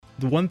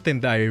the one thing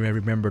that I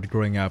remembered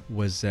growing up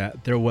was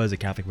that there was a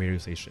Catholic radio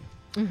station.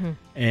 Mm-hmm.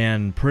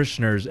 And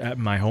parishioners at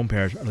my home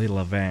parish, Our Lady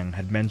of Hoang,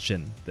 had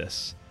mentioned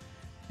this.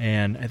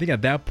 And I think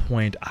at that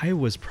point, I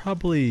was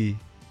probably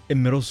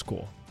in middle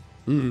school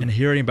and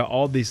hearing about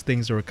all these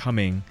things that were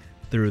coming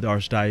through the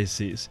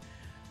archdiocese.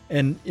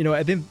 And,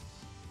 I think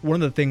one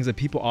of the things that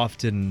people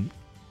often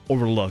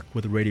overlook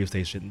with the radio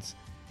stations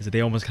is that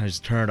they almost kind of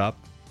just turn it up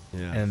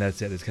and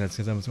that's it. It's kind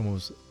of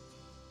almost,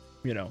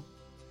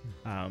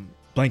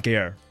 blank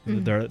air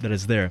that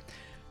is there.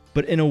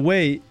 But in a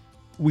way,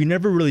 we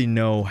never really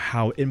know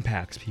how it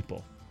impacts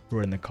people who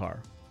are in the car,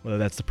 whether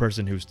that's the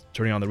person who's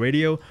turning on the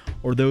radio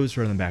or those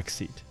who are in the back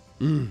seat,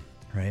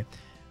 right?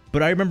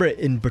 But I remember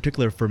in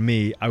particular for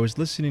me, I was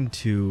listening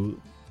to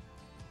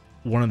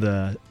one of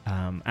the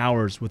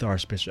hours with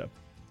Archbishop.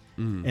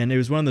 And it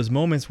was one of those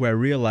moments where I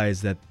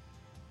realized that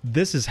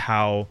this is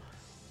how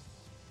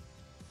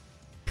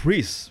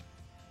priests,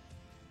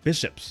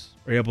 bishops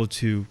are able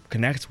to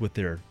connect with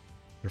their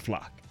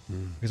flock.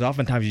 Because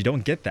oftentimes you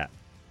don't get that.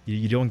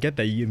 You don't get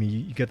that. You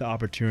get the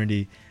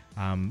opportunity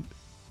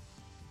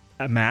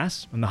at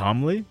Mass, in the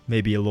homily,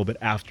 maybe a little bit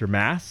after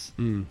Mass,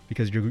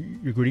 because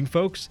you're greeting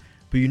folks,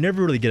 but you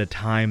never really get a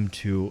time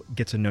to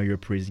get to know your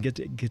priest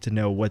and get to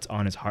know what's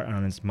on his heart and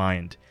on his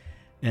mind.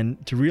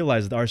 And to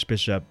realize that the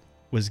Archbishop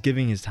was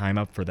giving his time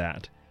up for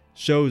that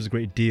shows a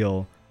great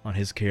deal on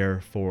his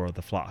care for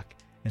the flock,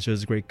 and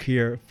shows a great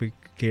care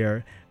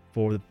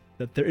for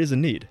that there is a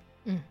need,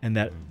 and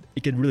that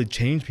it can really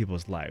change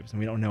people's lives. And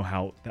we don't know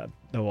how that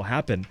will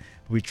happen,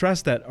 but we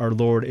trust that our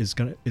Lord is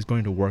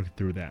going to work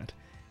through that,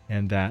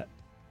 and that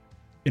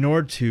in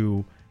order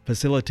to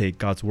facilitate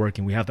God's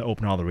working, we have to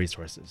open all the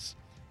resources.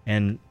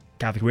 And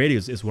Catholic Radio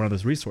is one of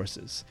those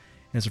resources.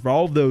 And so for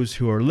all of those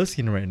who are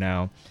listening right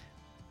now,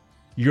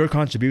 your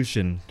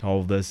contribution to all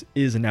of this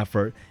is an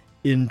effort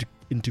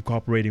into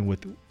cooperating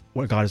with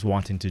what God is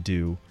wanting to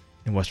do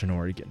in Western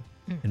Oregon,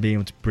 and being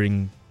able to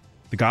bring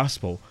the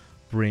gospel,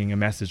 bring a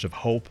message of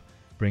hope,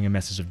 bring a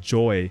message of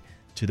joy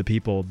to the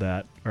people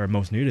that are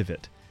most need of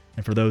it.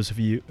 And for those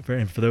who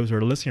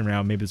are listening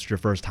around, maybe it's your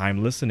first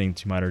time listening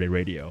to Modern Day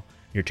Radio.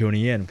 You're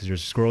tuning in because you're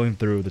scrolling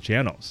through the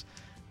channels,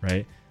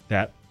 right?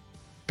 That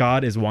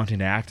God is wanting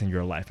to act in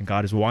your life, and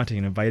God is wanting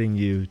and inviting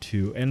you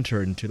to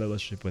enter into the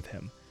relationship with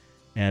Him.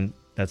 And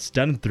that's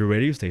done through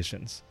radio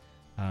stations.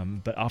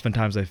 But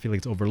oftentimes I feel like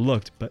it's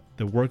overlooked, but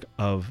the work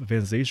of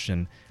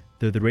evangelization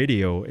through the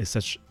radio is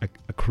such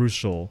a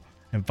crucial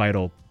and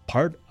vital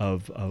part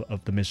of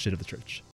the mission of the church.